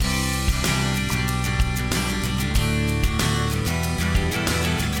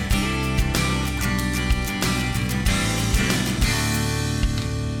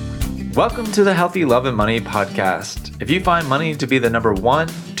Welcome to the Healthy Love and Money podcast. If you find money to be the number 1,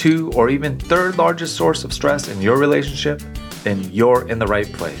 2, or even third largest source of stress in your relationship, then you're in the right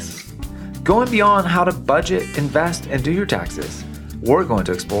place. Going beyond how to budget, invest, and do your taxes, we're going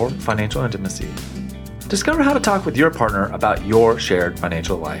to explore financial intimacy. Discover how to talk with your partner about your shared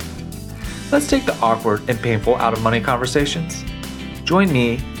financial life. Let's take the awkward and painful out of money conversations. Join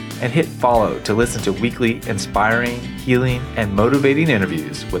me and hit follow to listen to weekly inspiring, healing, and motivating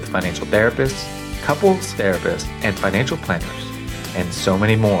interviews with financial therapists, couples therapists, and financial planners, and so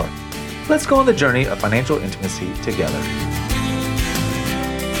many more. Let's go on the journey of financial intimacy together.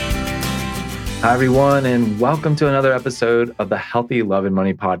 Hi, everyone, and welcome to another episode of the Healthy Love and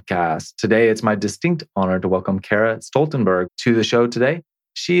Money podcast. Today, it's my distinct honor to welcome Kara Stoltenberg to the show today.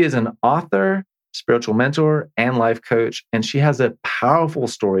 She is an author, spiritual mentor, and life coach, and she has a powerful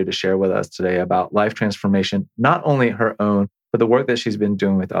story to share with us today about life transformation, not only her own, but the work that she's been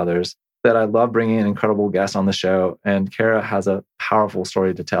doing with others. That I love bringing in incredible guests on the show, and Kara has a powerful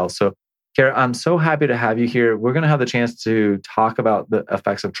story to tell. So, Kara, I'm so happy to have you here. We're going to have the chance to talk about the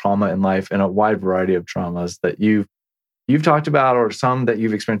effects of trauma in life and a wide variety of traumas that you've talked about, or some that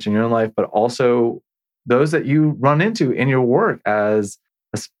you've experienced in your own life, but also those that you run into in your work as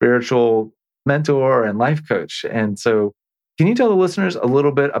a spiritual mentor and life coach. And so can you tell the listeners a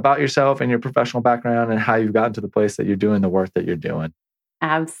little bit about yourself and your professional background and how you've gotten to the place that you're doing the work that you're doing?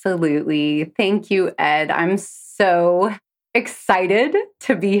 Absolutely. Thank you, Ed. I'm so excited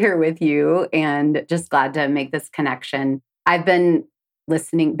to be here with you and just glad to make this connection. I've been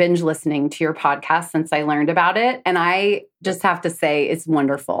binge listening to your podcast since I learned about it. And I just have to say, it's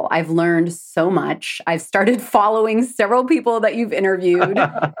wonderful. I've learned so much. I've started following several people that you've interviewed.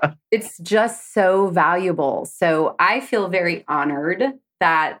 It's just so valuable. So I feel very honored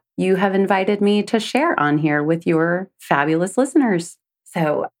that you have invited me to share on here with your fabulous listeners.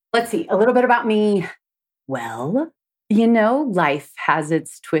 So let's see, a little bit about me. Well, life has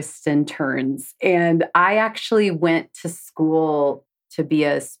its twists and turns. And I actually went to school to be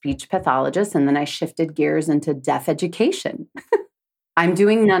a speech pathologist, and then I shifted gears into deaf education. I'm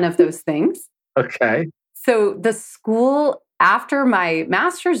doing none of those things. Okay. So the school, after my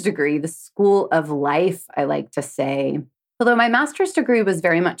master's degree, the school of life, I like to say, although my master's degree was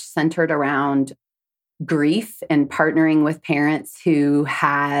very much centered around grief and partnering with parents who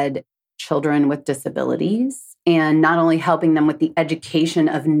had children with disabilities, and not only helping them with the education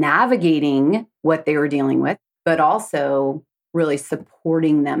of navigating what they were dealing with, but also really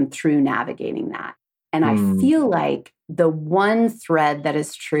supporting them through navigating that. And I feel like the one thread that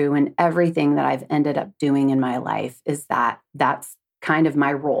is true in everything that I've ended up doing in my life is that that's kind of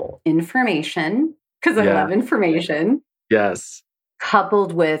my role. Information, because I love information. Yes.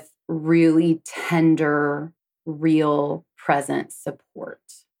 Coupled with really tender, real, present support.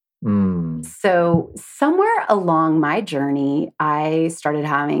 So somewhere along my journey, I started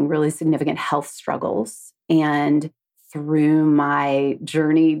having really significant health struggles. And through my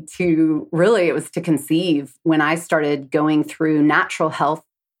journey it was to conceive, when I started going through natural health,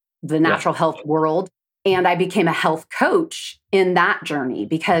 the natural health world. And I became a health coach in that journey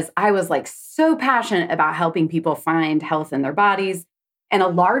because I was so passionate about helping people find health in their bodies. And a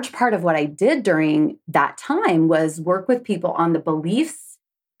large part of what I did during that time was work with people on the beliefs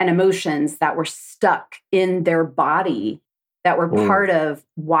and emotions that were stuck in their body, that were part of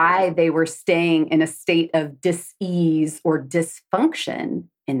why they were staying in a state of dis-ease or dysfunction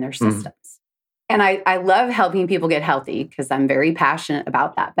in their systems. And I love helping people get healthy because I'm very passionate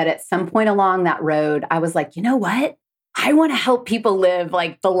about that. But at some point along that road, I was like, you know what? I want to help people live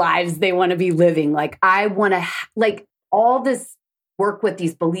the lives they want to be living. I want to, all this work with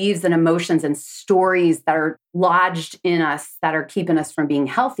these beliefs and emotions and stories that are lodged in us that are keeping us from being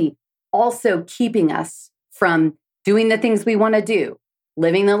healthy, also keeping us from doing the things we want to do,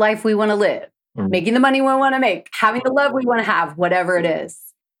 living the life we want to live, making the money we want to make, having the love we want to have, whatever it is.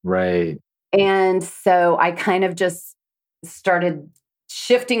 Right. And so I kind of just started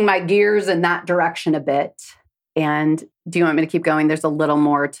shifting my gears in that direction a bit. And do you want me to keep going? There's a little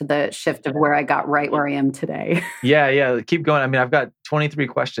more to the shift of where I got right where I am today. Yeah. Keep going. I mean, I've got 23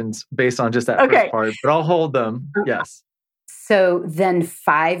 questions based on just that first part, but I'll hold them. Yes. So then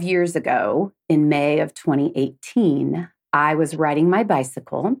 5 years ago, in May of 2018, I was riding my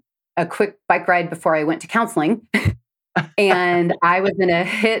bicycle, a quick bike ride before I went to counseling. And I was in a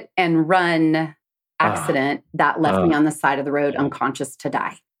hit and run accident that left me on the side of the road unconscious to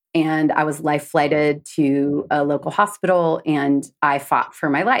die. And I was life flighted to a local hospital, and I fought for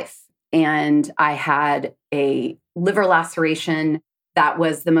my life. And I had a liver laceration that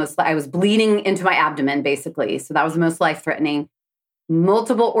was I was bleeding into my abdomen, basically. So that was the most life-threatening.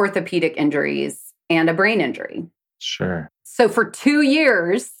 multiple orthopedic injuries, and a brain injury. Sure. So for 2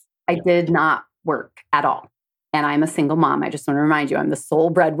 years, I did not work at all. And I'm a single mom. I just want to remind you, I'm the sole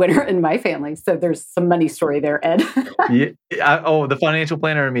breadwinner in my family. So there's some money story there, Ed. The financial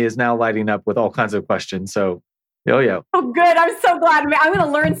planner in me is now lighting up with all kinds of questions. So, yeah. Oh, good. I'm so glad. I'm going to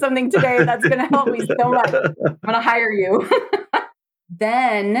learn something today that's going to help me so much. I'm going to hire you.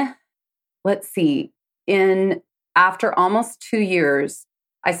 Then, let's see. After almost 2 years,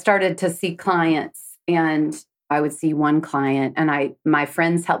 I started to see clients, and I would see one client, and my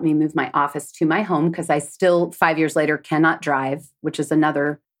friends helped me move my office to my home because I still 5 years later cannot drive, which is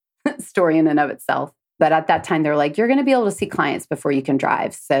another story in and of itself. But at that time, they're like, you're going to be able to see clients before you can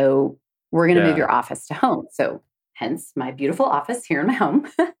drive. So we're going to move your office to home. So hence my beautiful office here in my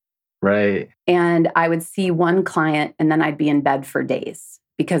home. Right. And I would see one client, and then I'd be in bed for days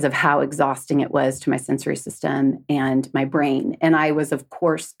because of how exhausting it was to my sensory system and my brain. And I was, of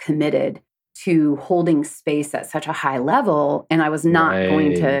course, committed to holding space at such a high level. And I was not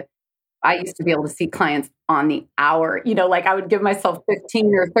going to, I used to be able to see clients on the hour, like I would give myself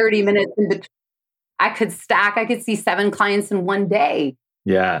 15 or 30 minutes. I could see 7 clients in one day.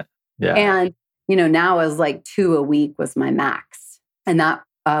 Yeah. Yeah. And, now it was like 2 a week was my max. And that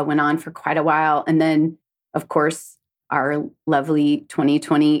went on for quite a while. And then, of course, our lovely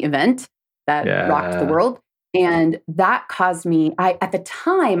 2020 event that rocked the world. And that caused me, at the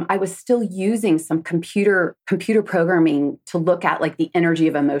time, I was still using some computer programming to look at like the energy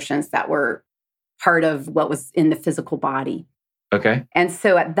of emotions that were part of what was in the physical body. Okay. And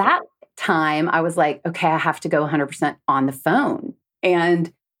so at that time, I was like, okay, I have to go 100% on the phone.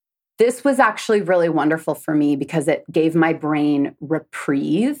 And this was actually really wonderful for me because it gave my brain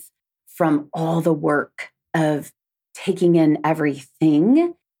reprieve from all the work of taking in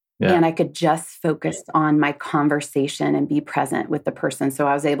everything. Yeah. And I could just focus on my conversation and be present with the person. So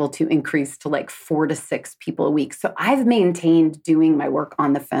I was able to increase to like 4 to 6 people a week. So I've maintained doing my work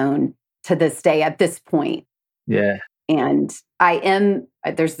on the phone to this day at this point. Yeah. And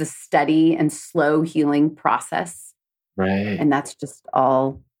there's this steady and slow healing process. Right. And that's just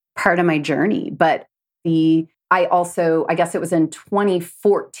all part of my journey. But I guess it was in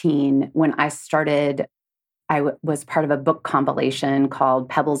 2014 when I started. I was part of a book compilation called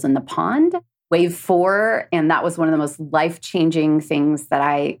Pebbles in the Pond, Wave 4. And that was one of the most life-changing things that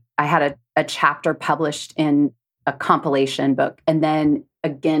I had a chapter published in a compilation book. And then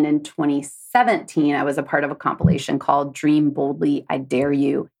again in 2017, I was a part of a compilation called Dream Boldly, I Dare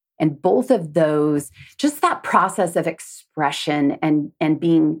You. And both of those, just that process of expression and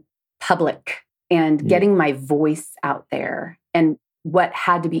being public and getting my voice out there and what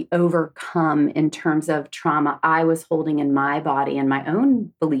had to be overcome in terms of trauma I was holding in my body and my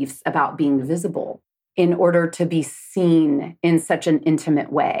own beliefs about being visible in order to be seen in such an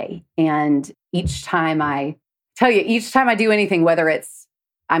intimate way. And each time I do anything, whether it's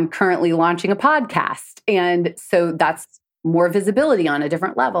I'm currently launching a podcast, and so that's more visibility on a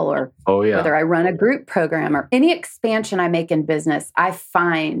different level, or whether I run a group program or any expansion I make in business, I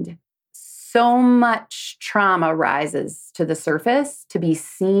find so much trauma rises to the surface to be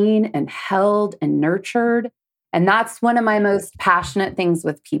seen and held and nurtured. And that's one of my most passionate things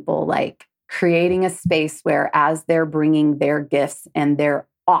with people, like creating a space where as they're bringing their gifts and their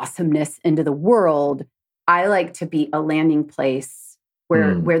awesomeness into the world, I like to be a landing place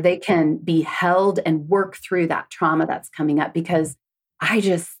where they can be held and work through that trauma that's coming up. Because I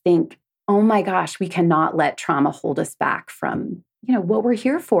just think, oh my gosh, we cannot let trauma hold us back from what we're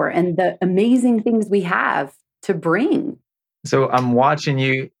here for and the amazing things we have to bring. So I'm watching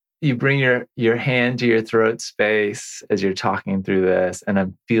you bring your hand to your throat space as you're talking through this, and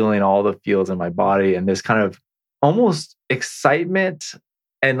I'm feeling all the feels in my body and this kind of almost excitement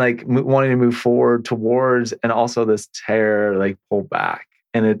and like wanting to move forward towards, and also this terror, like pull back.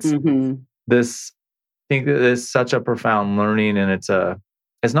 And it's this, I think that it's such a profound learning, and it's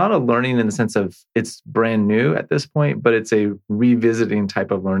not a learning in the sense of it's brand new at this point, but it's a revisiting type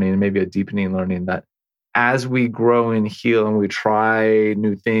of learning, and maybe a deepening learning that as we grow and heal and we try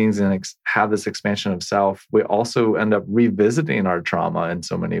new things and have this expansion of self, we also end up revisiting our trauma in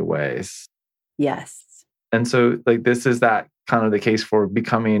so many ways. Yes. And so like this is that kind of the case for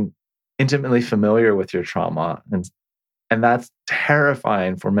becoming intimately familiar with your trauma. And that's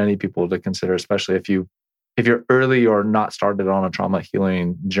terrifying for many people to consider, especially if you're early or not started on a trauma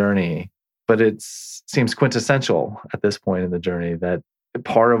healing journey. But it seems quintessential at this point in the journey that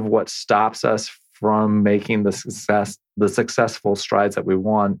part of what stops us from making the successful strides that we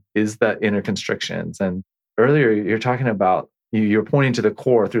want is that inner constrictions. And earlier you're talking about, you're pointing to the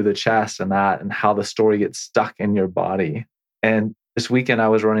core through the chest and how the story gets stuck in your body. And this weekend I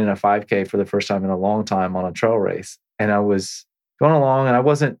was running a 5K for the first time in a long time on a trail race. And I was going along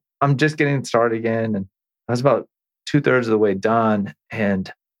and I'm just getting started again. And I was about 2/3 of the way done.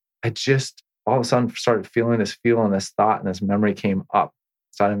 And I just all of a sudden started feeling this feel and this thought and this memory came up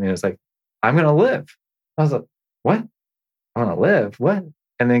inside of me. It was like, I'm going to live. I was like, what? I'm going to live? What?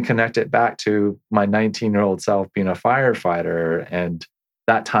 And then connect it back to my 19-year-old self being a firefighter. And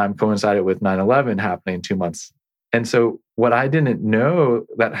that time coincided with 9/11 happening 2 months. And so what I didn't know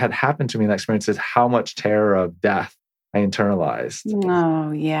that had happened to me in that experience is how much terror of death I internalized.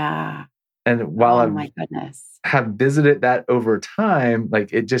 Oh, yeah. And while my goodness. have visited that over time,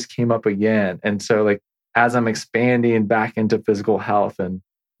 like it just came up again. And so like as I'm expanding back into physical health, and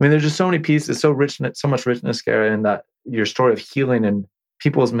I mean, there's just so many pieces, so much richness, Kara, in that your story of healing and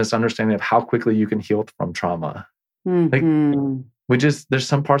people's misunderstanding of how quickly you can heal from trauma. Mm-hmm. Like there's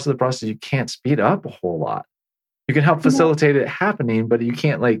some parts of the process you can't speed up a whole lot. You can help facilitate it happening, but you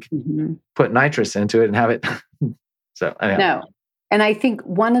can't put nitrous into it and have it. So anyhow. No. And I think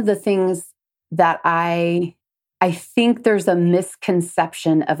one of the things that I think there's a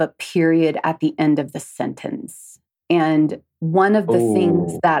misconception of a period at the end of the sentence. And one of the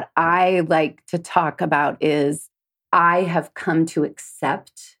things that I like to talk about is I have come to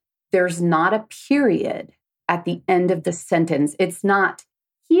accept there's not a period at the end of the sentence. It's not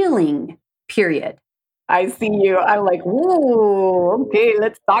healing, period. I see you. I'm like, whoa, okay,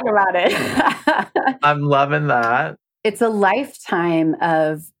 let's talk about it. I'm loving that. It's a lifetime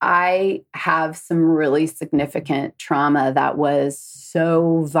of, I have some really significant trauma that was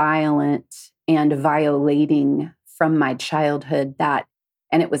so violent and violating from my childhood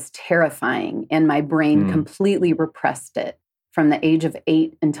and it was terrifying. And my brain completely repressed it from the age of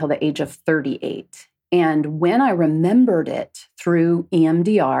 8 until the age of 38. And when I remembered it through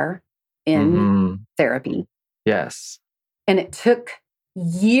EMDR in therapy. Yes. And it took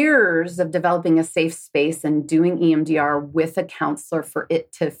years of developing a safe space and doing EMDR with a counselor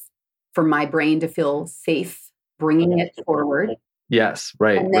for my brain to feel safe, bringing it forward. Yes,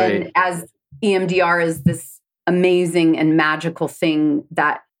 right. And then as EMDR is this amazing and magical thing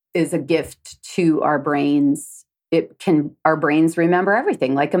that is a gift to our brains, our brains remember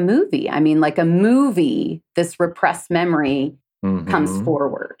everything like a movie. I mean, like a movie, this repressed memory comes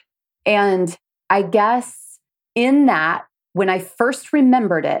forward. And I guess in that, when I first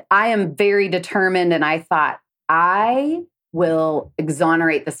remembered it, I am very determined. And I thought, I will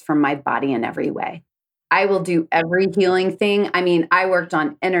exonerate this from my body in every way. I will do every healing thing. I mean, I worked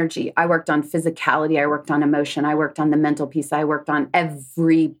on energy. I worked on physicality. I worked on emotion. I worked on the mental piece. I worked on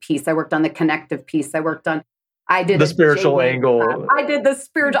every piece. I worked on the connective piece. I did the spiritual angle. I did the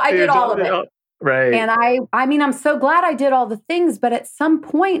spiritual. I did all of it. Right. And I mean, I'm so glad I did all the things. But at some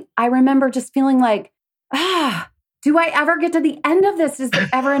point, I remember just feeling like, do I ever get to the end of this? Is there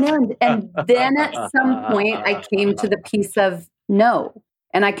ever an end? And then at some point, I came to the piece of no.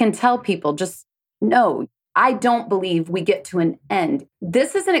 And I can tell people just no, I don't believe we get to an end.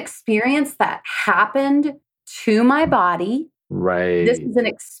 This is an experience that happened to my body. Right. This is an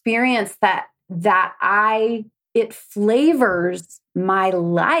experience that it flavors my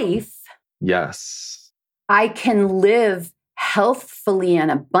life. Yes. I can live healthfully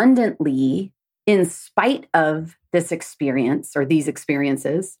and abundantly in spite of this experience or these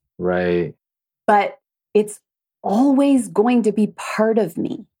experiences. Right. But it's always going to be part of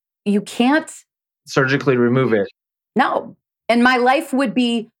me. You can't surgically remove it. No. And my life would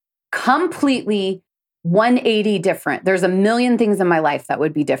be completely 180 different. There's a million things in my life that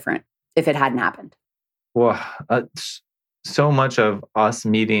would be different if it hadn't happened. Well, so much of us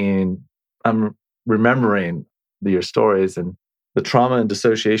meeting, I'm remembering your stories and the trauma and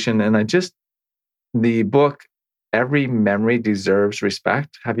dissociation. And the book, Every Memory Deserves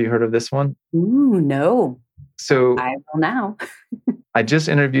Respect. Have you heard of this one? Ooh, no. So I will now. I just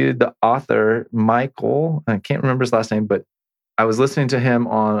interviewed the author, Michael. I can't remember his last name, but I was listening to him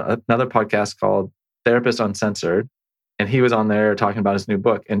on another podcast called Therapist Uncensored. And he was on there talking about his new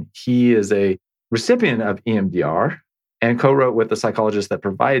book. And he is a recipient of EMDR and co-wrote with the psychologist that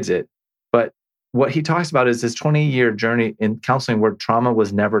provides it. But what he talks about is his 20-year journey in counseling where trauma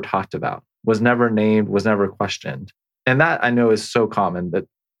was never talked about, was never named, was never questioned. And that I know is so common that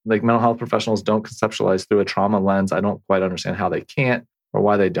like mental health professionals don't conceptualize through a trauma lens. I don't quite understand how they can't or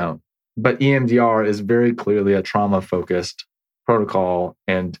why they don't. But EMDR is very clearly a trauma-focused protocol.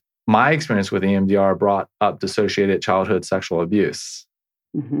 And my experience with EMDR brought up dissociated childhood sexual abuse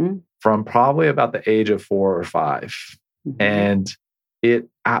from probably about the age of 4 or 5. And it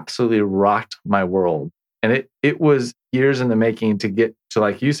absolutely rocked my world. And it was years in the making to get to,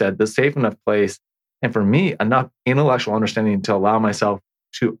 like you said, the safe enough place And for me, enough intellectual understanding to allow myself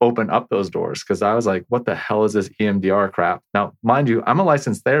to open up those doors. Because I was like, what the hell is this EMDR crap? Now, mind you, I'm a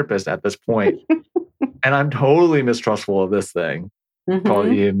licensed therapist at this point, and I'm totally mistrustful of this thing called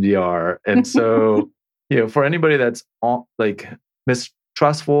EMDR. And so, for anybody that's like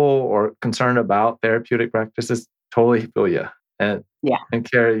mistrustful or concerned about therapeutic practices, totally feel you. And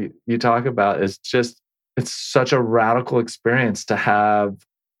Carrie, you talk about it's such a radical experience to have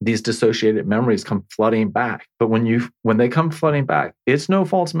these dissociated memories come flooding back. But when they come flooding back, it's no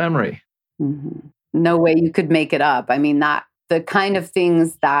false memory. Mm-hmm. No way you could make it up. I mean, that the kind of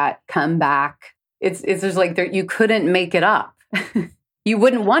things that come back, it's just like you couldn't make it up. You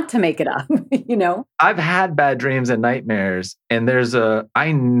wouldn't want to make it up, I've had bad dreams and nightmares, and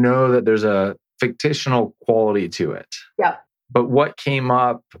I know that there's a fictional quality to it. Yeah. But what came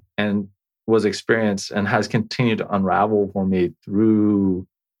up and was experienced and has continued to unravel for me through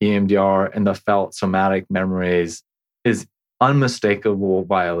EMDR and the felt somatic memories is unmistakable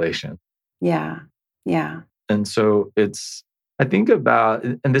violation. Yeah. Yeah. And so I think about,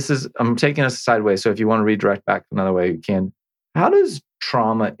 and I'm taking us sideways. So if you want to redirect back another way, you can. How does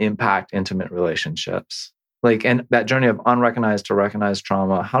trauma impact intimate relationships? And that journey of unrecognized to recognized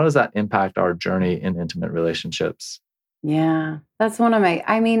trauma, how does that impact our journey in intimate relationships? Yeah, that's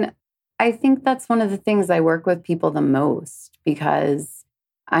I think that's one of the things I work with people the most because,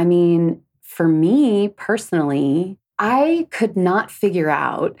 for me personally, I could not figure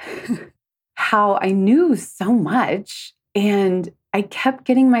out how I knew so much and I kept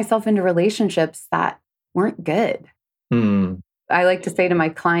getting myself into relationships that weren't good. I like to say to my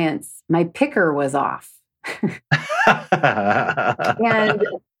clients, my picker was off. And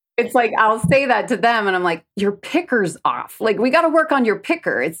it's like, I'll say that to them and I'm like, your picker's off. We got to work on your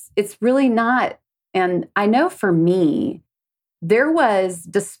picker. It's really not. And I know for me, there was,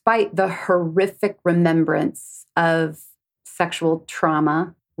 despite the horrific remembrance of sexual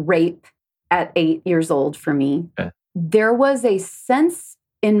trauma, rape at 8 years old for me, there was a sense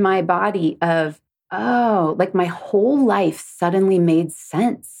in my body of, my whole life suddenly made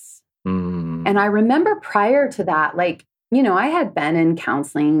sense. And I remember prior to that, I had been in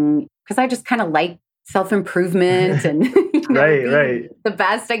counseling because I just kind of like self-improvement and right. the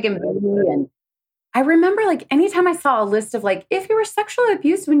best I can be. And I remember anytime I saw a list of if you were sexually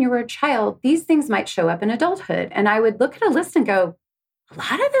abused when you were a child, these things might show up in adulthood. And I would look at a list and go, a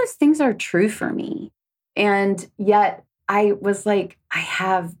lot of those things are true for me. And yet I was I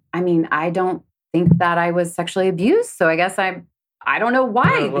don't think that I was sexually abused. So I guess I don't know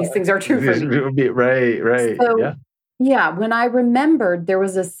why these things are true for me. Right. So, when I remembered, there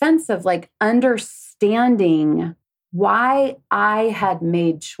was a sense of understanding why I had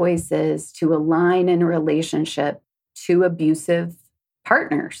made choices to align in a relationship to abusive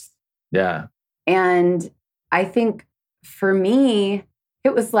partners. Yeah. And I think for me,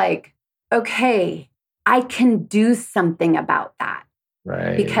 it was okay, I can do something about that.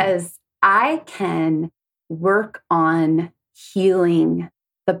 Right. Because I can work on healing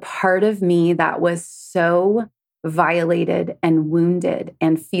the part of me that was so violated and wounded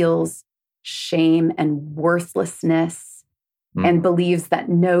and feels shame and worthlessness and believes that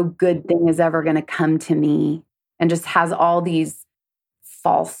no good thing is ever going to come to me and just has all these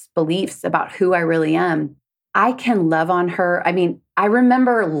false beliefs about who I really am. I can love on her. I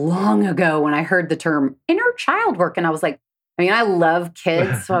remember long ago when I heard the term inner child work and I was like, I love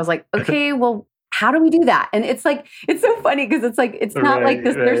kids. So I was like, okay, well, how do we do that? And it's so funny because it's not like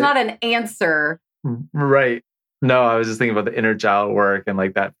this. Right. There's not an answer. Right. No, I was just thinking about the inner child work and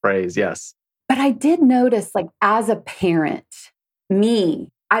that phrase. Yes. But I did notice as a parent,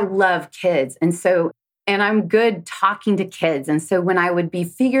 I love kids. And I'm good talking to kids. And so when I would be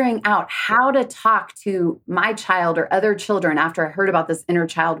figuring out how to talk to my child or other children after I heard about this inner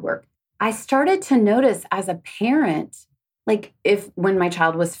child work, I started to notice as a parent, when my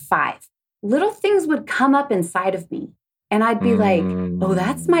child was 5, little things would come up inside of me. And I'd be oh,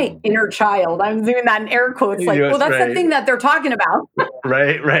 that's my inner child. I'm doing that in air quotes. Well, that's the thing that they're talking about.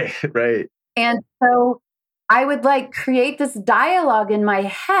 Right. And so I would create this dialogue in my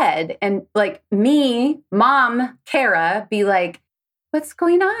head and me, mom, Kara, be what's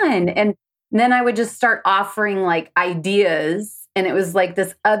going on? And then I would just start offering ideas. And it was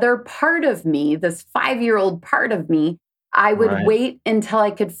this other part of me, this 5-year-old part of me. I would wait until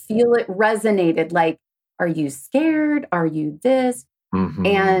I could feel it resonated. Are you scared? Are you this?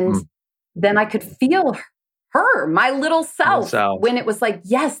 And then I could feel her, my little self, when it was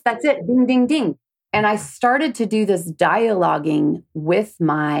yes, that's it. Ding, ding, ding. And I started to do this dialoguing with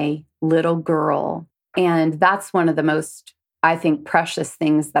my little girl. And that's one of the most I think, precious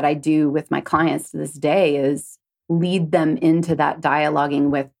things that I do with my clients to this day is lead them into that dialoguing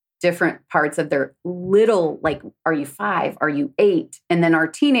with different parts of their little, like, are you 5? Are you 8? And then our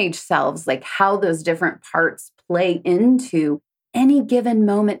teenage selves, like how those different parts play into any given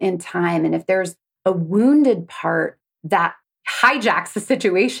moment in time. And if there's a wounded part that hijacks the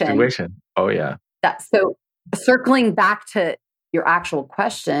situation. Oh, yeah. So circling back to your actual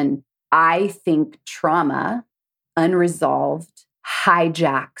question, I think trauma, unresolved,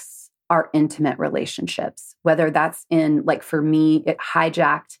 hijacks our intimate relationships, whether that's in, like for me, it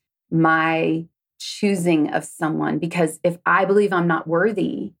hijacked my choosing of someone, because if I believe I'm not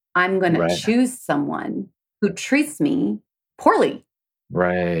worthy, I'm going to choose someone who treats me poorly.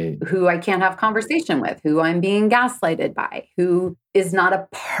 Right. Who I can't have conversation with, who I'm being gaslighted by, who is not a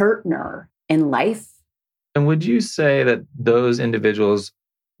partner in life. And would you say that those individuals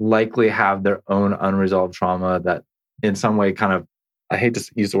likely have their own unresolved trauma that in some way kind of, I hate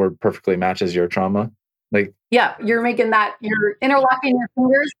to use the word perfectly, matches your trauma? Like, yeah, you're interlocking your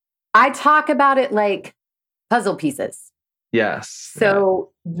fingers. I talk about it like puzzle pieces. Yes.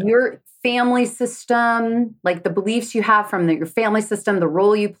 So your family system, like the beliefs you have from your family system, the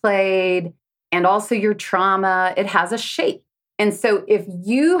role you played, and also your trauma, it has a shape. And so if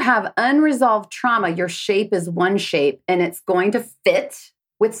you have unresolved trauma, your shape is one shape, and it's going to fit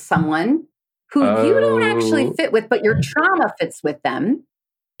with someone who you don't actually fit with, but your trauma fits with them.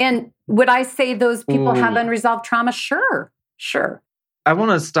 And would I say those people have unresolved trauma? Sure. I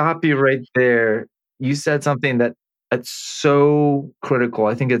want to stop you right there. You said something that's so critical.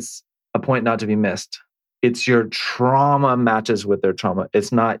 I think it's a point not to be missed. It's your trauma matches with their trauma.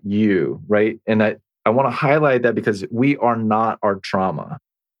 It's not you, right? And I want to highlight that because we are not our trauma.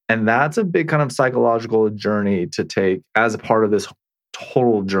 And that's a big kind of psychological journey to take as a part of this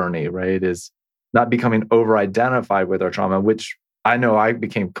total journey, right? Is not becoming over-identified with our trauma, which I know I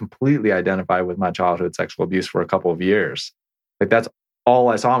became completely identified with my childhood sexual abuse for a couple of years. Like that's all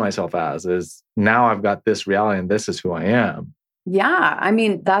I saw myself as, is now I've got this reality and this is who I am. Yeah. I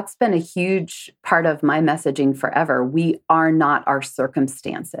mean, that's been a huge part of my messaging forever. We are not our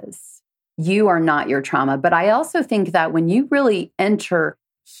circumstances. You are not your trauma. But I also think that when you really enter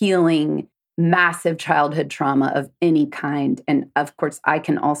healing massive childhood trauma of any kind, and of course, I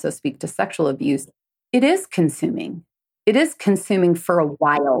can also speak to sexual abuse, it is consuming. It is consuming for a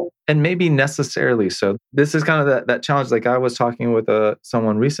while. And maybe necessarily so. This is kind of that challenge. Like I was talking with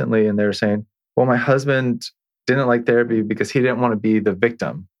someone recently and they were saying, well, my husband didn't like therapy because he didn't want to be the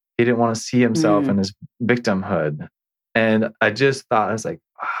victim. He didn't want to see himself in his victimhood. And I just thought, I was like,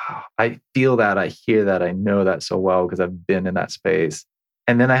 wow, I feel that, I hear that, I know that so well because I've been in that space.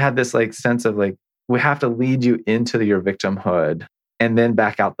 And then I had this like sense of like, we have to lead you into your victimhood and then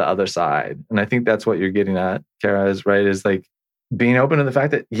back out the other side. And I think that's what you're getting at, Kara, is right, is like being open to the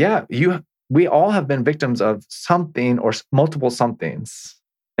fact that, yeah, we all have been victims of something or multiple somethings.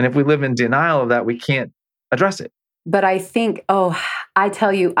 And if we live in denial of that, we can't address it. But I think, I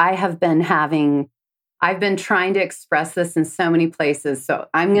tell you, I've been trying to express this in so many places. So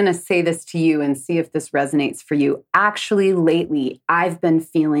I'm going to say this to you and see if this resonates for you. Actually, lately, I've been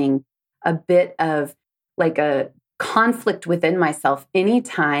feeling a bit of like a conflict within myself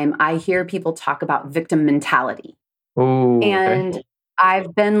anytime I hear people talk about victim mentality. And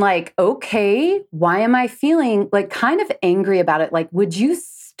I've been like, okay, why am I feeling like kind of angry about it? Like, would you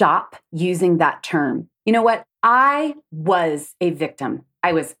stop using that term? You know what? I was a victim.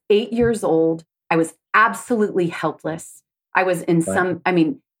 I was 8 years old. I was absolutely helpless. I was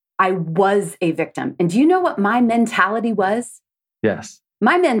I was a victim. And do you know what my mentality was? Yes.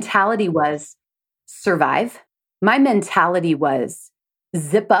 My mentality was survive. My mentality was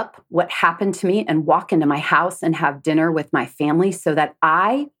zip up what happened to me and walk into my house and have dinner with my family so that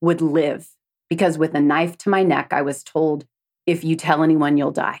I would live. Because with a knife to my neck, I was told, if you tell anyone,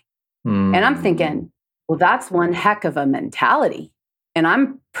 you'll die. And I'm thinking, well, that's one heck of a mentality. And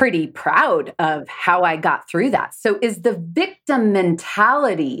I'm pretty proud of how I got through that. So is the victim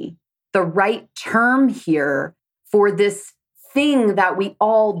mentality the right term here for this thing that we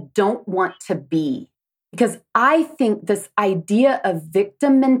all don't want to be? Because I think this idea of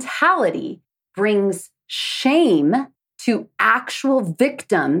victim mentality brings shame to actual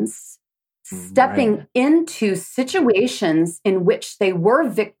victims stepping into situations in which they were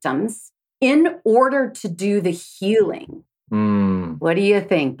victims in order to do the healing. What do you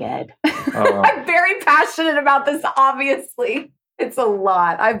think, Ed? I'm very passionate about this, obviously. It's a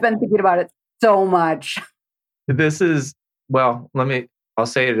lot. I've been thinking about it so much. This is, I'll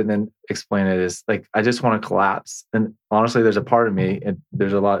say it and then explain it. Is like, I just want to collapse. And honestly, there's a part of me, and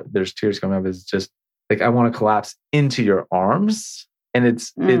there's tears coming up. It's just, like I want to collapse into your arms. And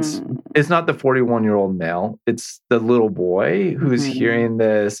it's not the 41-year-old male. It's the little boy who's hearing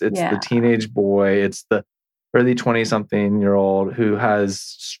this. It's the teenage boy. It's the early 20-something-year-old who has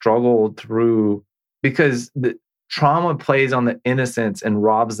struggled through, because the trauma plays on the innocence and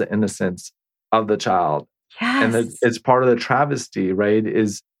robs the innocence of the child. Yes. And it's part of the travesty, right?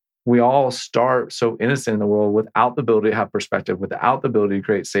 Is we all start so innocent in the world without the ability to have perspective, without the ability to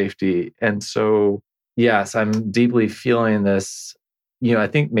create safety. And so, yes, I'm deeply feeling this. I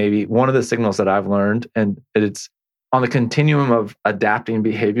think maybe one of the signals that I've learned, and it's on the continuum of adapting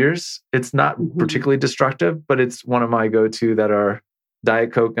behaviors, it's not particularly destructive, but it's one of my go-to that are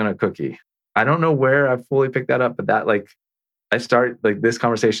Diet Coke and a cookie. I don't know where I fully picked that up, but that I start this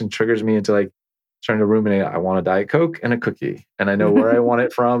conversation triggers me into starting to ruminate. I want a Diet Coke and a cookie, and I know where I want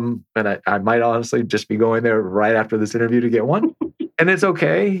it from. And I might honestly just be going there right after this interview to get one. And it's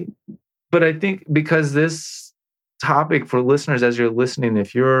okay. But I think because this topic for listeners, as you're listening,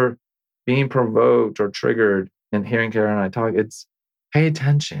 if you're being provoked or triggered and hearing Kara and I talk, it's pay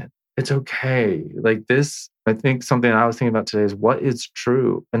attention. It's okay. This, I think something I was thinking about today is what is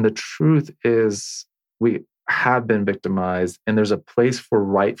true. And the truth is we have been victimized, and there's a place for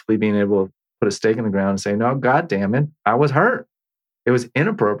rightfully being able to put a stake in the ground and say, no, God damn it, I was hurt. It was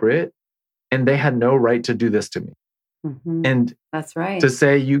inappropriate, and they had no right to do this to me. And that's right. To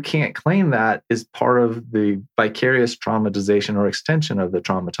say you can't claim that is part of the vicarious traumatization or extension of the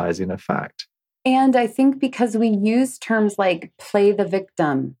traumatizing effect. And I think because we use terms like play the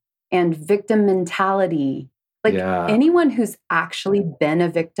victim and victim mentality, anyone who's actually been a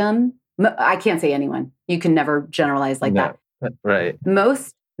victim, I can't say anyone. You can never generalize like that. Right.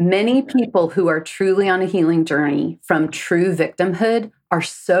 Many people who are truly on a healing journey from true victimhood are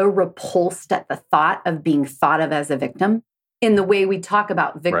so repulsed at the thought of being thought of as a victim. In the way we talk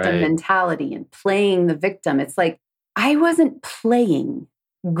about victim mentality and playing the victim, it's like, I wasn't playing.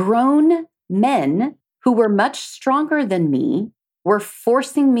 Grown men who were much stronger than me were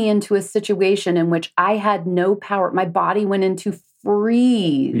forcing me into a situation in which I had no power. My body went into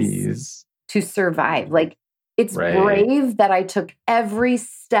freeze to survive. It's brave that I took every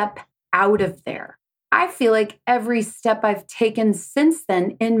step out of there. I feel like every step I've taken since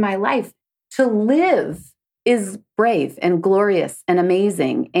then in my life to live is brave and glorious and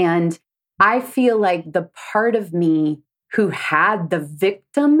amazing. And I feel like the part of me who had the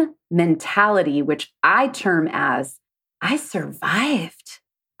victim mentality, which I term as, I survived.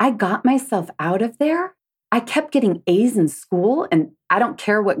 I got myself out of there. I kept getting A's in school, and I don't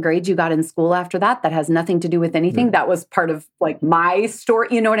care what grade you got in school after that. That has nothing to do with anything. That was part of my story.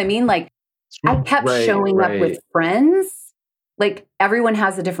 You know what I mean? I kept showing up with friends. Everyone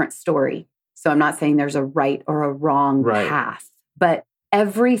has a different story. So I'm not saying there's a right or a wrong path, but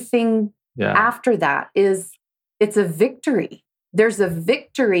everything after that it's a victory. There's a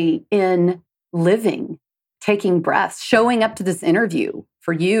victory in living, taking breaths, showing up to this interview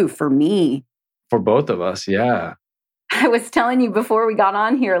for you, for me. For both of us, yeah. I was telling you before we got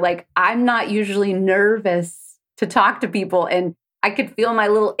on here, I'm not usually nervous to talk to people, and I could feel my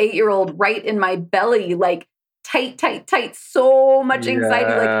little 8-year-old right in my belly, tight, tight, tight, so much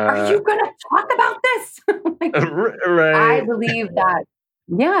anxiety. Are you going to talk about this? I believe that,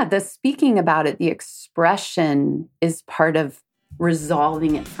 the speaking about it, the expression is part of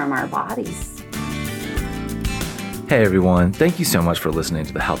resolving it from our bodies. Hey everyone, thank you so much for listening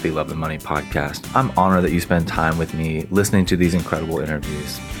to the Healthy Love and Money podcast. I'm honored that you spend time with me listening to these incredible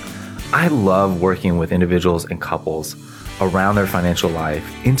interviews. I love working with individuals and couples around their financial life,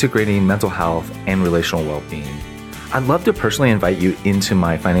 integrating mental health and relational well-being. I'd love to personally invite you into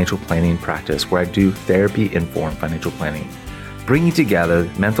my financial planning practice where I do therapy-informed financial planning, bringing together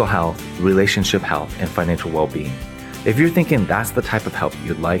mental health, relationship health, and financial well-being. If you're thinking that's the type of help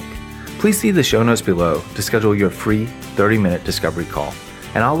you'd like, please see the show notes below to schedule your free 30-minute discovery call.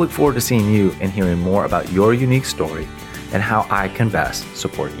 And I'll look forward to seeing you and hearing more about your unique story and how I can best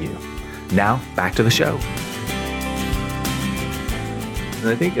support you. Now, back to the show. And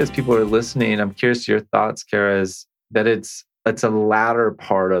I think as people are listening, I'm curious your thoughts, Kara, is that it's a latter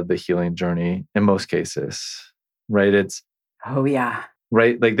part of the healing journey in most cases, right?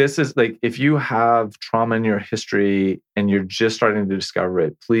 Right? This is if you have trauma in your history and you're just starting to discover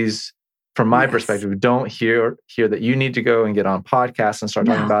it, please, from my perspective, don't hear that you need to go and get on podcasts and start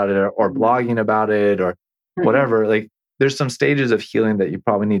talking about it or blogging about it or whatever. There's some stages of healing that you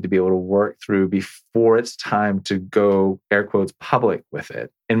probably need to be able to work through before it's time to go, air quotes, public with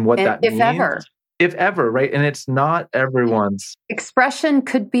it. And what that means. If ever, right? And it's not everyone's. Expression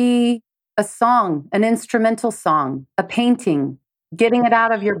could be a song, an instrumental song, a painting, Getting it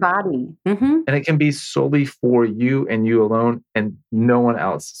out of your body. And it can be solely for you and you alone and no one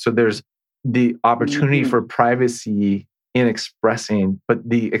else. So there's the opportunity for privacy in expressing, but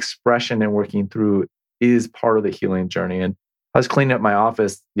the expression and working through is part of the healing journey. And I was cleaning up my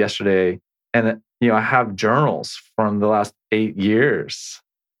office yesterday, and I have journals from the last 8 years.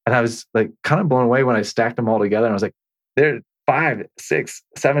 And I was like kind of blown away when I stacked them all together. And I was like, there are 5, 6,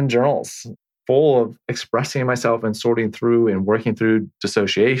 7 journals full of expressing myself and sorting through and working through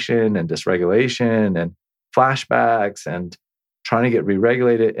dissociation and dysregulation and flashbacks and trying to get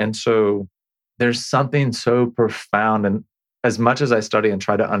re-regulated. And so there's something so profound. And as much as I study and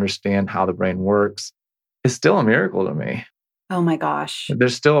try to understand how the brain works, it's still a miracle to me. Oh my gosh.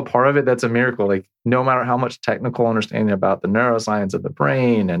 There's still a part of it that's a miracle. Like no matter how much technical understanding about the neuroscience of the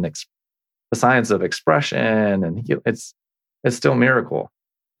brain and the science of expression, and it's still a miracle.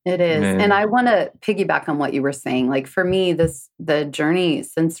 It is. And I want to piggyback on what you were saying. Like for me, the journey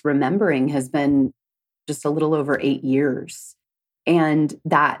since remembering has been just a little over 8 years. And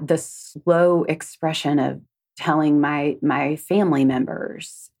that the slow expression of telling my family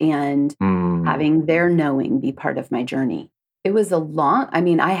members and having their knowing be part of my journey. It was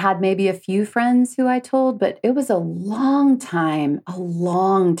I had maybe a few friends who I told, but it was a long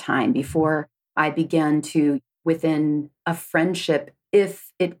time before I began to, within a friendship,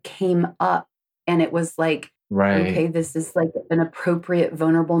 if it came up and it was like, okay, this is like an appropriate,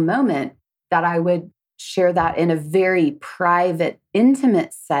 vulnerable moment, that I would share that in a very private,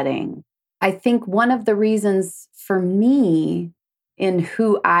 intimate setting. I think one of the reasons for me in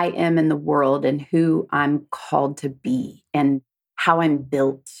who I am in the world and who I'm called to be and how I'm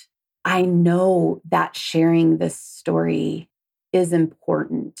built, I know that sharing this story is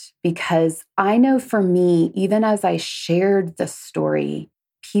important, because I know for me, even as I shared the story,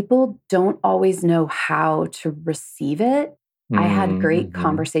 people don't always know how to receive it. I had great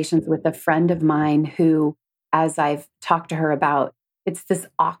conversations with a friend of mine who, as I've talked to her about, it's this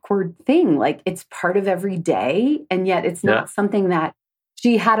awkward thing. Like it's part of every day. And yet it's not something that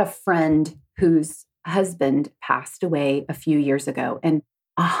she had a friend whose husband passed away a few years ago. And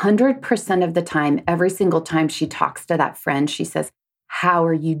 100% of the time, every single time she talks to that friend, she says, "How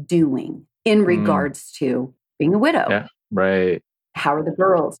are you doing?" in regards to being a widow. Yeah, right. How are the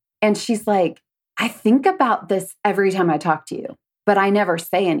girls? And she's like, "I think about this every time I talk to you, but I never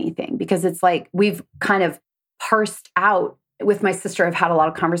say anything," because it's like we've kind of parsed out. With my sister, I've had a lot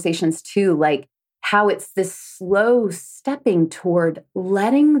of conversations too, like how it's this slow stepping toward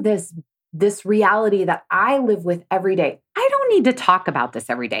letting this reality that I live with every day. I don't need to talk about this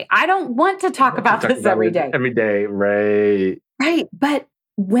every day. I don't want to talk about this every day. Every day, right. Right. But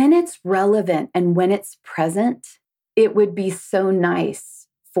when it's relevant and when it's present, it would be so nice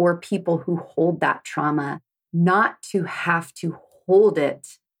for people who hold that trauma not to have to hold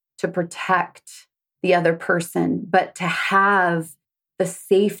it to protect the other person, but to have the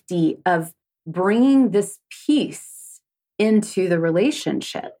safety of bringing this piece into the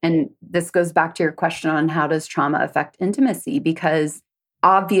relationship. And this goes back to your question on how does trauma affect intimacy? Because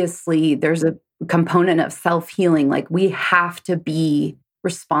obviously there's a component of self-healing. Like we have to be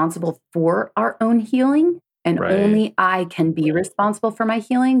responsible for our own healing, and only I can be responsible for my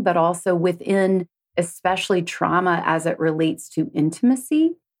healing, but also within, especially trauma as it relates to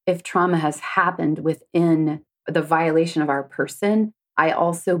intimacy. If trauma has happened within the violation of our person, I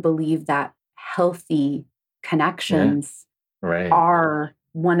also believe that healthy connections are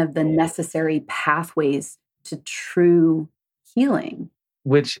one of the necessary pathways to true healing.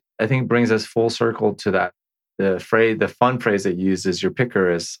 Which I think brings us full circle to that. The fun phrase that you use is your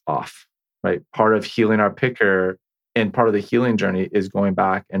picker is off, right? Part of healing our picker and part of the healing journey is going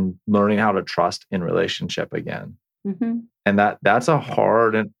back and learning how to trust in relationship again. And that's a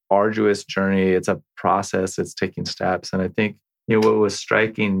hard and arduous journey. It's a process. It's taking steps. And I think, what was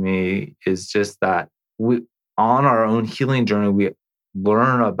striking me is just that on our own healing journey, we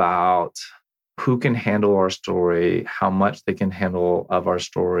learn about who can handle our story, how much they can handle of our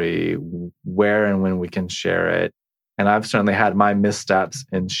story, where and when we can share it. And I've certainly had my missteps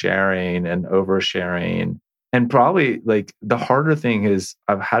in sharing and oversharing. And probably like the harder thing is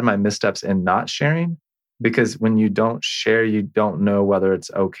I've had my missteps in not sharing, because when you don't share, you don't know whether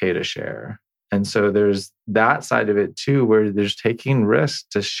it's okay to share. And so there's that side of it too, where there's taking risks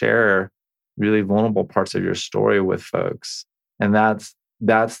to share really vulnerable parts of your story with folks. And that's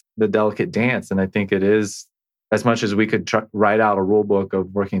the delicate dance. And I think it is, as much as we could write out a rule book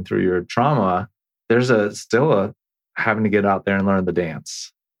of working through your trauma, there's still having to get out there and learn the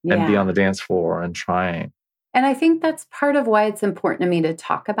dance and be on the dance floor and trying. And I think that's part of why it's important to me to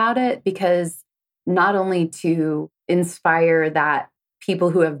talk about it, because not only to inspire that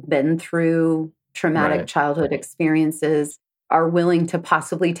people who have been through traumatic childhood experiences are willing to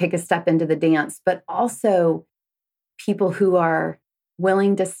possibly take a step into the dance, but also people who are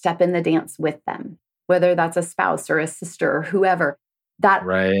willing to step in the dance with them, whether that's a spouse or a sister or whoever. That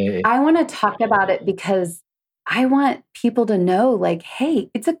I want to talk about it because I want people to know, like, hey,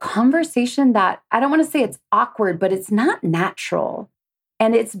 it's a conversation that I don't want to say it's awkward, but it's not natural.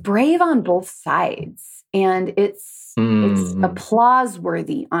 And it's brave on both sides. And it's applause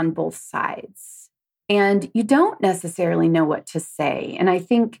worthy on both sides. And you don't necessarily know what to say. And I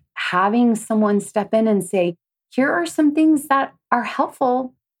think having someone step in and say, here are some things that are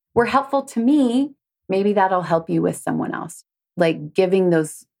helpful, were helpful to me, maybe that'll help you with someone else. Like giving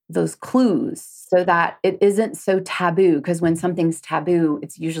those clues so that it isn't so taboo. Because when something's taboo,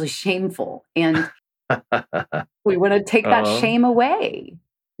 it's usually shameful. And we want to take that shame away.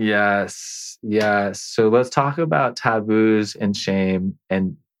 Yes. Yes. So let's talk about taboos and shame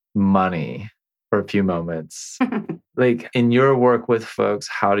and money for a few moments. Like in your work with folks,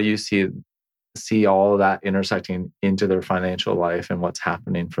 how do you see all of that intersecting into their financial life and what's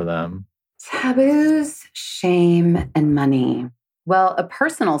happening for them? Taboos, shame, and money. Well, a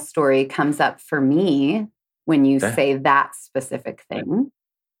personal story comes up for me when you say that specific thing.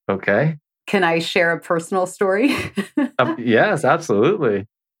 Okay. Can I share a personal story? Yes, absolutely.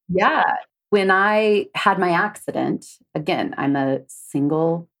 Yeah. When I had my accident, again, I'm a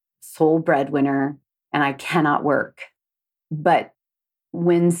single sole breadwinner and I cannot work. But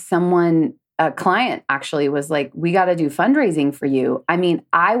when a client actually was like, we got to do fundraising for you. I mean,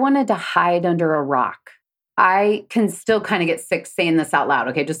 I wanted to hide under a rock. I can still kind of get sick saying this out loud.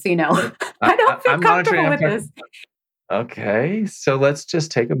 Okay. Just so you know, I don't feel comfortable with this. Okay. So let's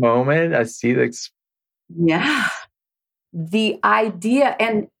just take a moment. I see this. Yeah. The idea.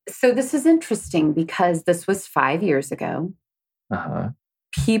 And so this is interesting because this was 5 years ago.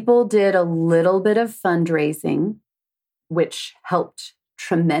 People did a little bit of fundraising, which helped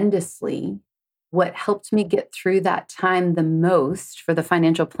tremendously. What helped me get through that time the most for the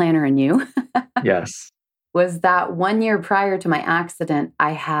financial planner in you yes, was that 1 year prior to my accident,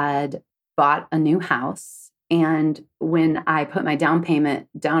 I had bought a new house. And when I put my down payment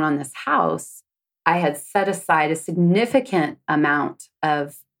down on this house, I had set aside a significant amount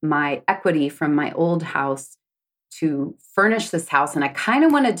of my equity from my old house to furnish this house. And I kind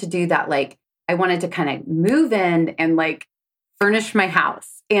of wanted to do that. Like I wanted to kind of move in and like furnish my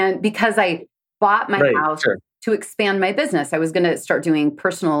house. And because I bought my house to expand my business, I was going to start doing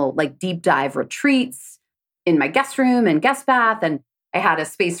personal, like deep dive retreats in my guest room and guest bath. And I had a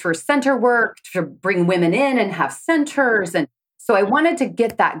space for center work to bring women in and have centers. And so I wanted to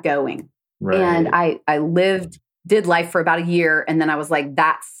get that going. And I did life for about a year. And then I was like,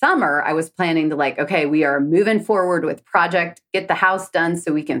 that summer, I was planning to like, okay, we are moving forward with project, get the house done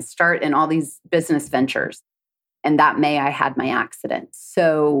so we can start in all these business ventures. And that May, I had my accident.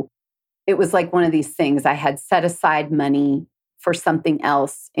 So it was like one of these things. I had set aside money for something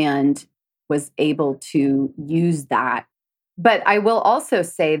else and was able to use that. But I will also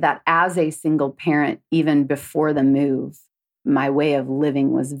say that as a single parent, even before the move, my way of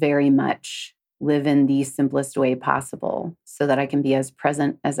living was very much live in the simplest way possible so that I can be as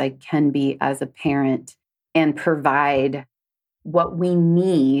present as I can be as a parent and provide what we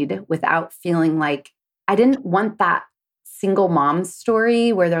need without feeling like I didn't want that single mom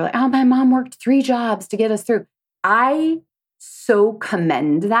story where they're like, oh, my mom worked 3 jobs to get us through. I so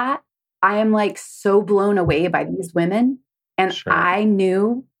commend that. I am like so blown away by these women. And I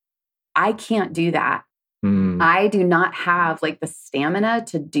knew I can't do that. I do not have like the stamina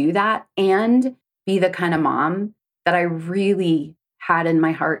to do that and be the kind of mom that I really had in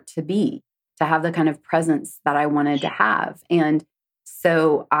my heart to have the kind of presence that I wanted to have. And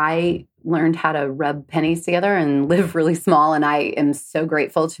so I learned how to rub pennies together and live really small. And I am so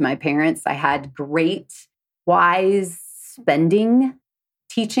grateful to my parents. I had great, wise spending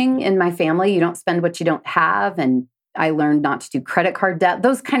teaching in my family. You don't spend what you don't have. And I learned not to do credit card debt.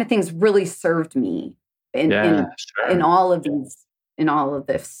 Those kind of things really served me in all of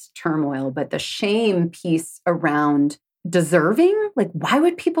this turmoil. But the shame piece around deserving, like why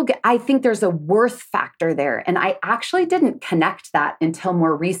would people I think there's a worth factor there. And I actually didn't connect that until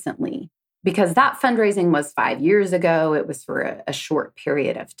more recently because that fundraising was 5 years ago. It was for a short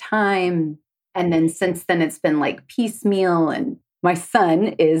period of time. And then since then it's been like piecemeal, and my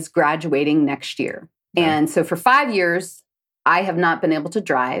son is graduating next year. And so for 5 years, I have not been able to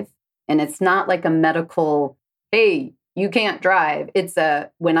drive. And it's not like a medical, hey, you can't drive. It's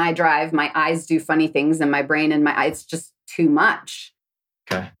when I drive, my eyes do funny things and my brain and it's just too much.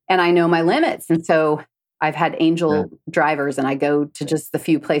 Okay. And I know my limits. And so I've had angel drivers, and I go to just the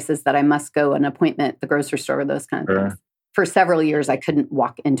few places that I must go, an appointment, the grocery store, those kind of things. For several years, I couldn't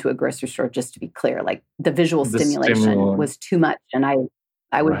walk into a grocery store, just to be clear. Like the visual stimulation was too much, and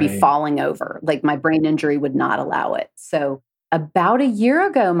I would be falling over. Like my brain injury would not allow it. So about a year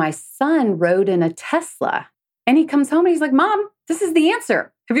ago, my son rode in a Tesla, and he comes home and he's like, "Mom, this is the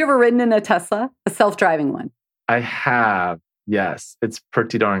answer. Have you ever ridden in a Tesla? A self-driving one?" I have. Yes. It's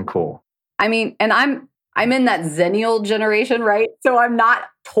pretty darn cool. I mean, and I'm in that Zennial generation, right? So I'm not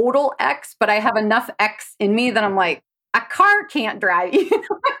total X, but I have enough X in me that I'm like, a car can't drive you.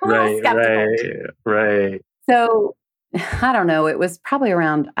 I'm a little skeptical. Right. So I don't know. It was probably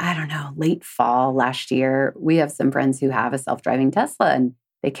around, late fall last year. We have some friends who have a self-driving Tesla, and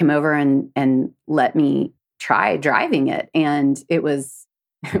they came over and let me try driving it. And it was,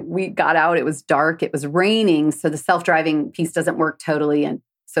 we got out, it was dark, it was raining. So the self-driving piece doesn't work totally. And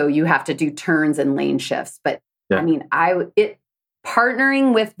so you have to do turns and lane shifts. But I mean,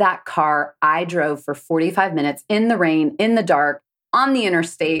 partnering with that car, I drove for 45 minutes in the rain, in the dark, on the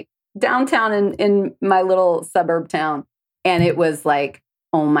interstate, downtown in my little suburb town. And it was like,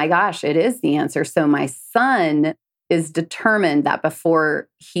 oh my gosh, it is the answer. So my son is determined that before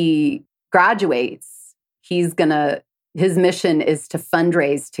he graduates, his mission is to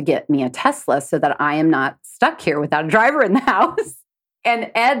fundraise to get me a Tesla so that I am not stuck here without a driver in the house.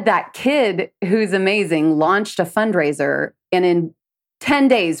 And Ed, that kid who's amazing, launched a fundraiser and in 10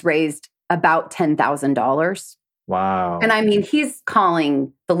 days raised about $10,000. Wow. And I mean, he's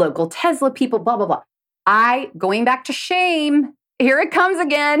calling the local Tesla people, blah, blah, blah. Going back to shame, here it comes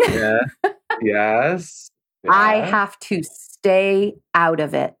again. Yes. I have to stay out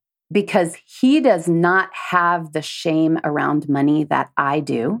of it because he does not have the shame around money that I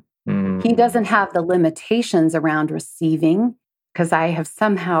do. He doesn't have the limitations around receiving because I have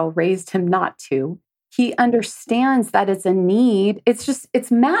somehow raised him not to. He understands that it's a need.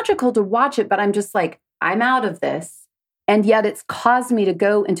 It's magical to watch it, but I'm just like, I'm out of this. And yet it's caused me to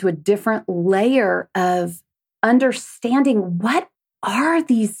go into a different layer of understanding what are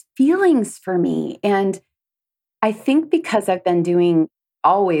these feelings for me. And I think because I've been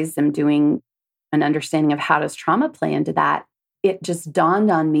always am doing an understanding of how does trauma play into that, it just dawned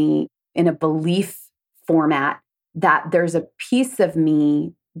on me in a belief format that there's a piece of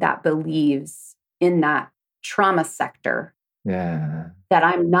me that believes in that trauma sector. Yeah. That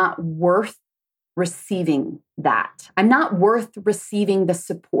I'm not worth receiving that. I'm not worth receiving the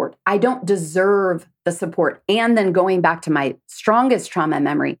support. I don't deserve the support. And then going back to my strongest trauma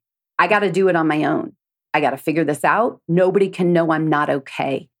memory, I got to do it on my own. I got to figure this out. Nobody can know I'm not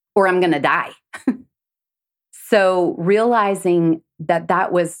okay or I'm going to die. So realizing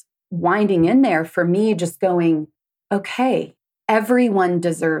that was winding in there for me, just going, okay, everyone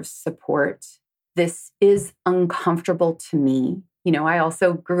deserves support. This is uncomfortable to me. You know, I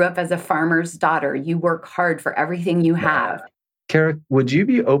also grew up as a farmer's daughter. You work hard for everything you have. Kara, would you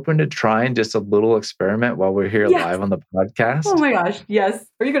be open to trying just a little experiment while we're here live on the podcast? Oh my gosh, yes.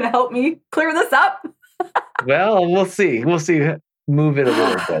 Are you going to help me clear this up? Well, we'll see. Move it a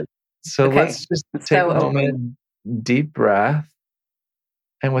little bit. So let's just take a moment, deep breath.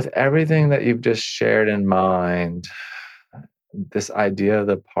 And with everything that you've just shared in mind, this idea of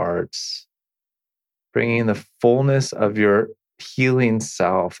the parts, bringing the fullness of your healing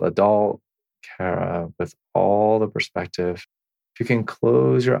self, adult Kara, with all the perspective. If you can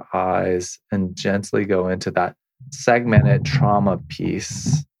close your eyes and gently go into that segmented trauma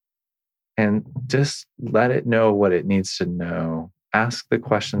piece and just let it know what it needs to know. Ask the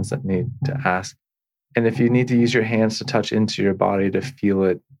questions that need to ask. And if you need to use your hands to touch into your body to feel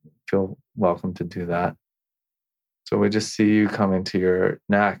it, feel welcome to do that. So we just see you coming to your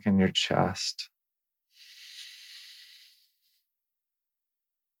neck and your chest.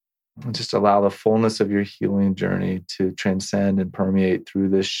 And just allow the fullness of your healing journey to transcend and permeate through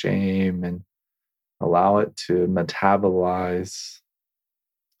this shame and allow it to metabolize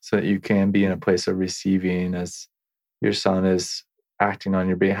so that you can be in a place of receiving as your son is acting on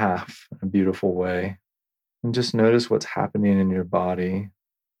your behalf in a beautiful way. And just notice what's happening in your body.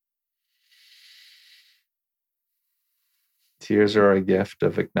 Tears are a gift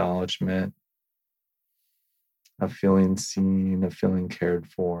of acknowledgement, of feeling seen, of feeling cared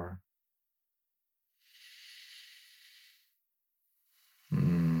for.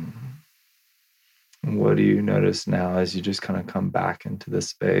 What do you notice now as you just kind of come back into this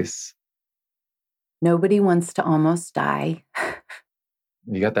space? Nobody wants to almost die.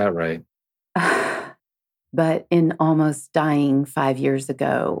 You got that right. But in almost dying 5 years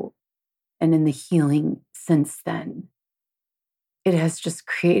ago, and in the healing since then, it has just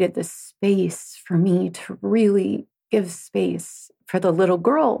created this space for me to really give space for the little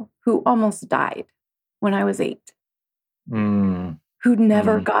girl who almost died when I was 8, who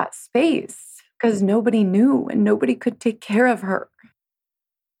never got space because nobody knew and nobody could take care of her.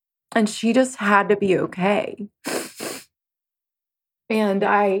 And she just had to be okay. And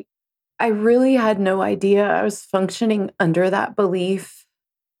I really had no idea. I was functioning under that belief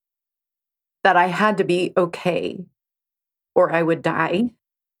that I had to be okay or I would die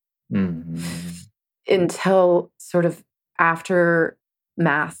until sort of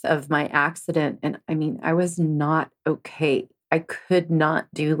aftermath of my accident. And I mean, I was not okay. I could not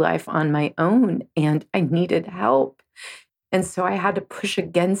do life on my own and I needed help. And so I had to push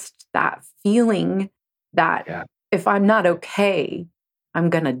against that feeling that if I'm not okay, I'm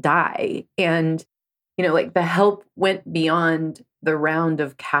going to die. And, like the help went beyond the round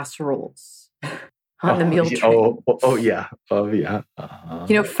of casseroles on the meal train. Oh, yeah.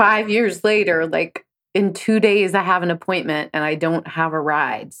 Uh-huh. 5 years later, like in 2 days, I have an appointment and I don't have a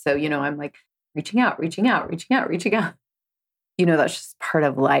ride. So, I'm like reaching out. That's just part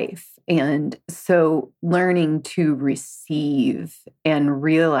of life. And so learning to receive and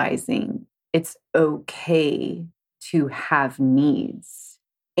realizing it's okay to have needs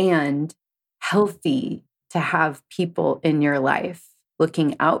and healthy to have people in your life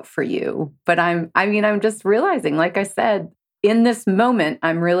looking out for you. But I'm just realizing, like I said, in this moment,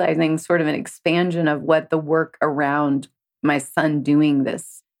 I'm realizing sort of an expansion of what the work around my son doing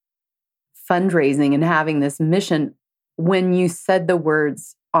this fundraising and having this mission. When you said the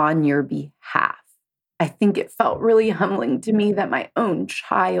words on your behalf, I think it felt really humbling to me that my own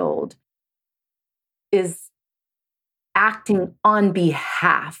child is acting on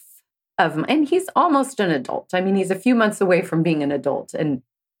behalf of him. And he's almost an adult. I mean, he's a few months away from being an adult, and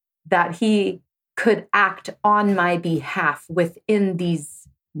that he could act on my behalf within these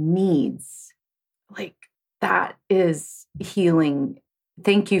needs. Like, that is healing.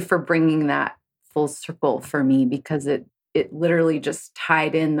 Thank you for bringing that full circle for me, because it literally just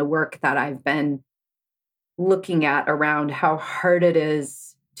tied in the work that I've been looking at around how hard it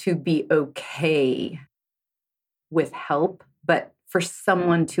is to be okay with help, but for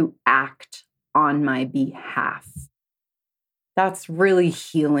someone to act on my behalf. That's really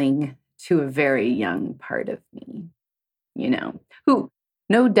healing to a very young part of me, who,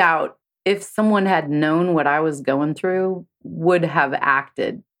 no doubt, if someone had known what I was going through, would have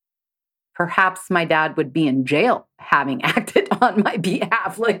acted. Perhaps my dad would be in jail having acted on my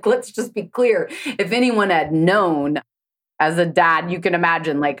behalf. Like, let's just be clear. If anyone had known as a dad, you can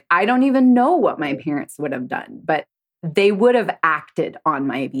imagine, like, I don't even know what my parents would have done, but they would have acted on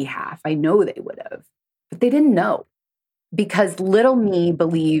my behalf. I know they would have, but they didn't know, because little me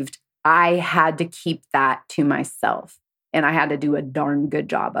believed I had to keep that to myself and I had to do a darn good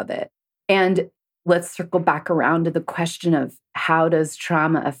job of it. And let's circle back around to the question of, how does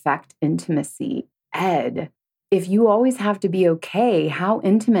trauma affect intimacy? Ed, if you always have to be okay, how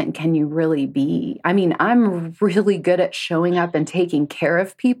intimate can you really be? I mean, I'm really good at showing up and taking care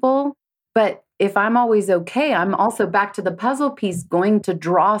of people, but if I'm always okay, I'm also, back to the puzzle piece, going to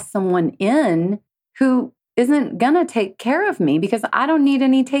draw someone in who isn't going to take care of me because I don't need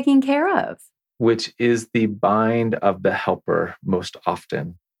any taking care of. Which is the bind of the helper most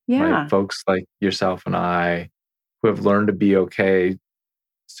often. Yeah. Right? Folks like yourself and I who have learned to be okay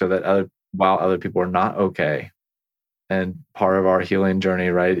so that while other people are not okay. And part of our healing journey,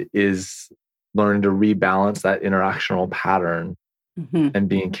 right, is learning to rebalance that interactional pattern and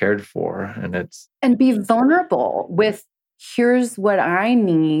being cared for. And be vulnerable with, here's what I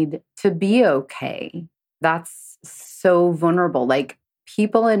need to be okay. That's so vulnerable. Like,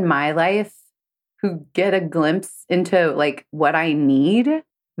 people in my life who get a glimpse into like what I need,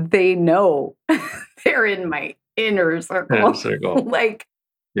 they know they're in my inner circle. Like,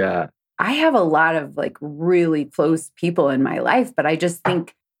 yeah, I have a lot of like really close people in my life, but I just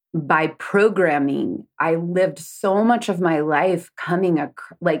think by programming, I lived so much of my life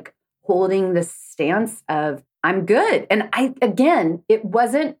like holding this stance of, I'm good. And again, it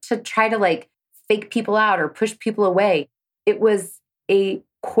wasn't to try to like fake people out or push people away. It was a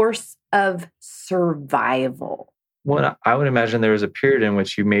course of survival. Well, I would imagine there was a period in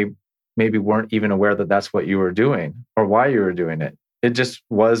which you maybe weren't even aware that that's what you were doing or why you were doing it. It just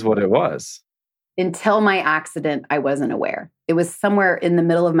was what it was. Until my accident, I wasn't aware. It was somewhere in the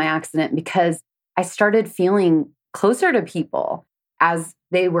middle of my accident, because I started feeling closer to people as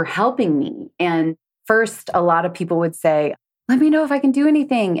they were helping me. And first, a lot of people would say, let me know if I can do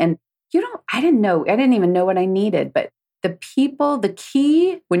anything. And I didn't even know what I needed. But the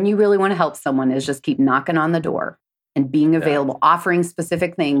key when you really want to help someone is just keep knocking on the door. and being available, offering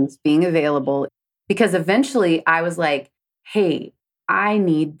specific things, being available. Because eventually I was like, hey, I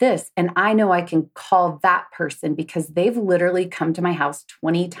need this. And I know I can call that person because they've literally come to my house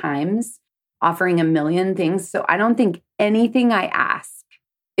 20 times offering a million things. So I don't think anything I ask,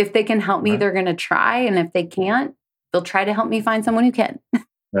 if they can help me, they're going to try. And if they can't, they'll try to help me find someone who can.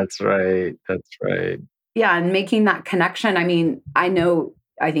 That's right. That's right. Yeah. And making that connection. I mean,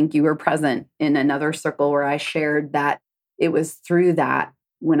 I think you were present in another circle where I shared that it was through that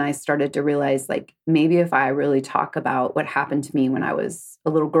when I started to realize, like, maybe if I really talk about what happened to me when I was a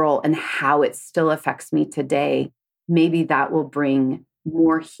little girl and how it still affects me today, maybe that will bring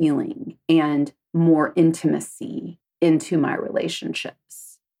more healing and more intimacy into my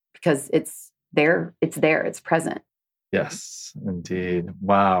relationships because it's it's present. Yes, indeed.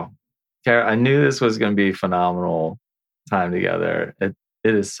 Wow. Kara, I knew this was going to be phenomenal time together. It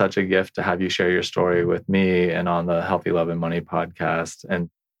is such a gift to have you share your story with me and on the Healthy Love and Money podcast.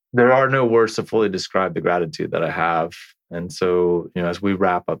 And there are no words to fully describe the gratitude that I have. And so, as we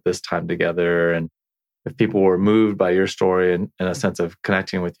wrap up this time together, and if people were moved by your story and a sense of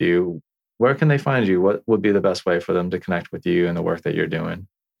connecting with you, where can they find you? What would be the best way for them to connect with you and the work that you're doing?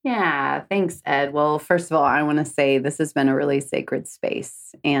 Yeah, thanks, Ed. Well, first of all, I want to say this has been a really sacred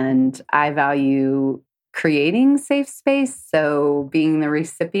space, and I value creating safe space. So being the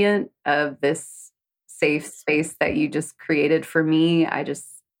recipient of this safe space that you just created for me, I just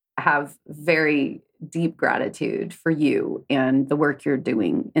have very deep gratitude for you and the work you're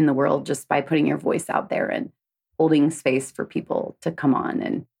doing in the world just by putting your voice out there and holding space for people to come on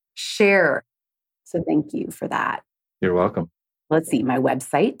and share. So thank you for that. You're welcome. Let's see. My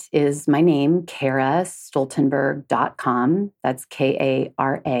website is my name, karastoltenberg.com. That's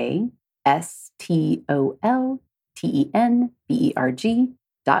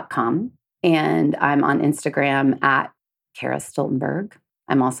KARASTOLTENBERG.com. And I'm on Instagram at Kara Stoltenberg.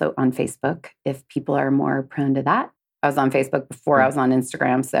 I'm also on Facebook if people are more prone to that. I was on Facebook before I was on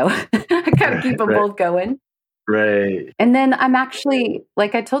Instagram, so I got to keep them both going. Right. And then I'm actually,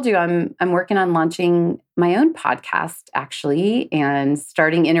 like I told you, I'm working on launching my own podcast, actually, and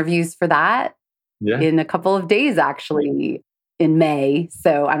starting interviews for that in a couple of days, actually, in May.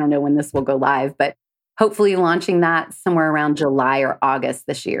 So I don't know when this will go live, but hopefully launching that somewhere around July or August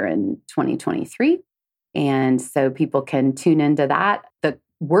this year in 2023. And so people can tune into that. The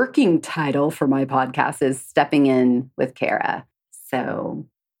working title for my podcast is Stepping In with Kara. So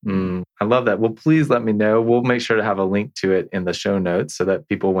I love that. Well, please let me know. We'll make sure to have a link to it in the show notes so that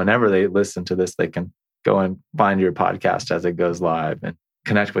people, whenever they listen to this, they can go and find your podcast as it goes live and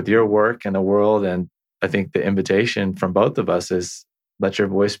connect with your work in the world. And I think the invitation from both of us is let your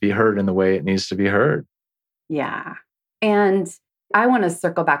voice be heard in the way it needs to be heard. Yeah. And I want to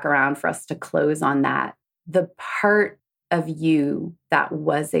circle back around for us to close on that. The part of you that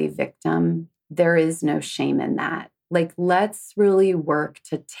was a victim, there is no shame in that. Like, let's really work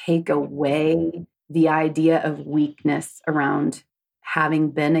to take away the idea of weakness around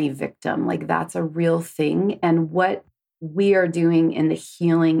having been a victim. Like, that's a real thing. And what we are doing in the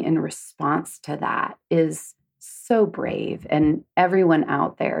healing in response to that is so brave. And everyone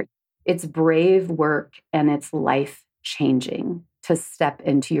out there, it's brave work and it's life changing to step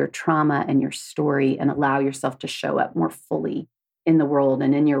into your trauma and your story and allow yourself to show up more fully in the world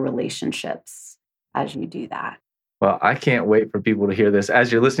and in your relationships as you do that. Well, I can't wait for people to hear this.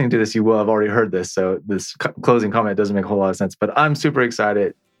 As you're listening to this, you will have already heard this. So this closing comment doesn't make a whole lot of sense, but I'm super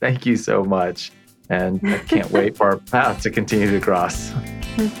excited. Thank you so much. And I can't wait for our path to continue to cross.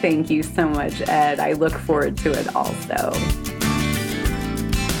 Thank you so much, Ed. I look forward to it also.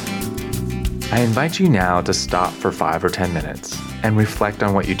 I invite you now to stop for 5 or 10 minutes and reflect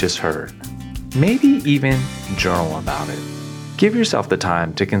on what you just heard. Maybe even journal about it. Give yourself the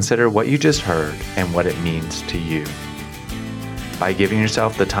time to consider what you just heard and what it means to you. By giving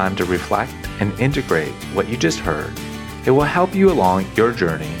yourself the time to reflect and integrate what you just heard, it will help you along your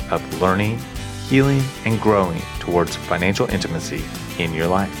journey of learning, healing, and growing towards financial intimacy in your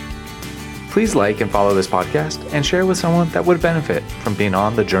life. Please like and follow this podcast and share with someone that would benefit from being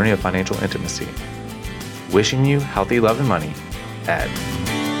on the journey of financial intimacy. Wishing you healthy love and money, Ed.